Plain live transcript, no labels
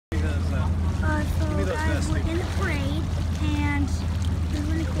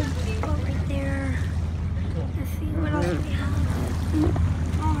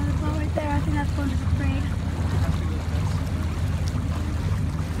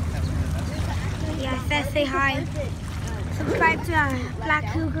Seth, say hi. Subscribe to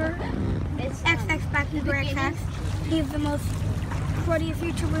Black Cougar, XX Black Cougar XX. He's the most prettiest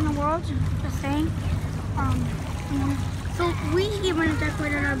YouTuber in the world, just saying. So we even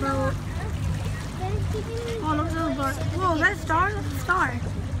decorated our boat. Oh, look at those boats. Whoa, that's a star? That's a star.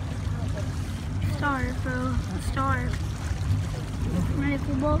 Star, bro. A star. Really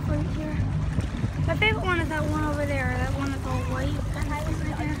cool boat right here. My favorite one is that one over there. That one that's all white.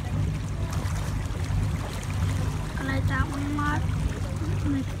 Right there. I like that one a lot. It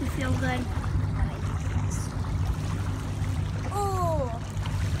makes me feel good. Oh!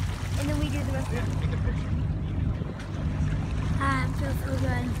 And then we do the rest of it. Ah, it feels so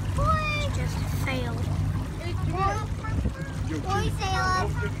good. Boy! Just sail. Boy, sail.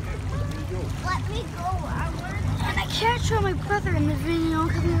 Let me go. And I can't show my brother in this video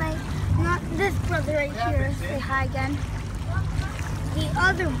because he's like, not this brother right here. Say hi again. The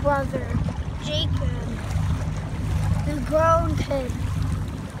other brother, Jacob. The grown kid.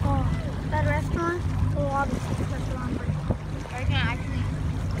 Oh, that restaurant? Oh, obviously it's a restaurant. Are you going to actually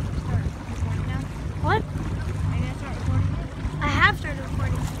start recording now? What? Are you going to start recording it? I have started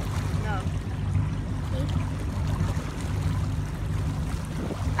recording. No.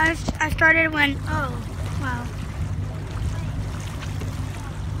 I started when, oh, wow.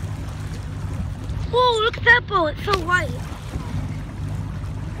 Whoa, look at that boat. It's so white.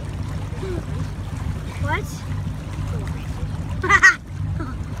 What?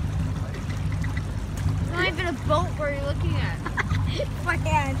 It's not even a boat where you're looking at. My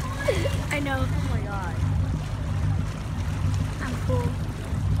hand. I know. Oh my god. I'm cool.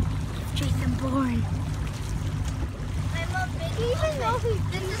 Jason Bourne. I'm a big. Do you even know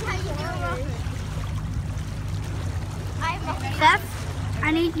this is how you do a rocket? I'm a Seth, I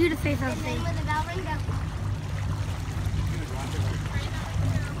need you to say And something. then when the bell rings out.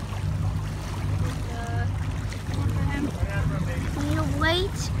 We need to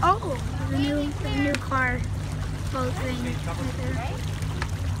wait. Oh, the new car boat thing right there.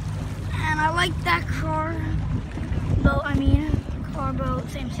 And I like that car boat. I mean, car boat,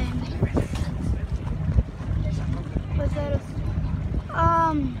 same. What's that?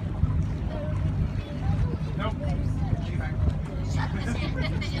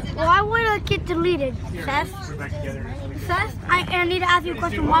 Why would it get deleted, Seth? Seth, I need to ask you a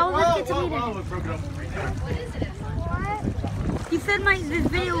question. Why will this get deleted? You said this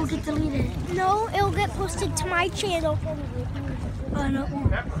video will get deleted. No, it'll get posted to my channel. Oh, no.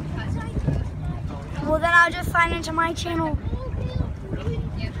 Well, then I'll just sign into my channel.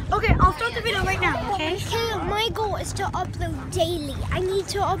 Okay, I'll start the video right now, okay? Okay, my goal is to upload daily. I need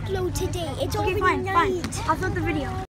to upload today. It's Okay, already fine. night. I'll start the video.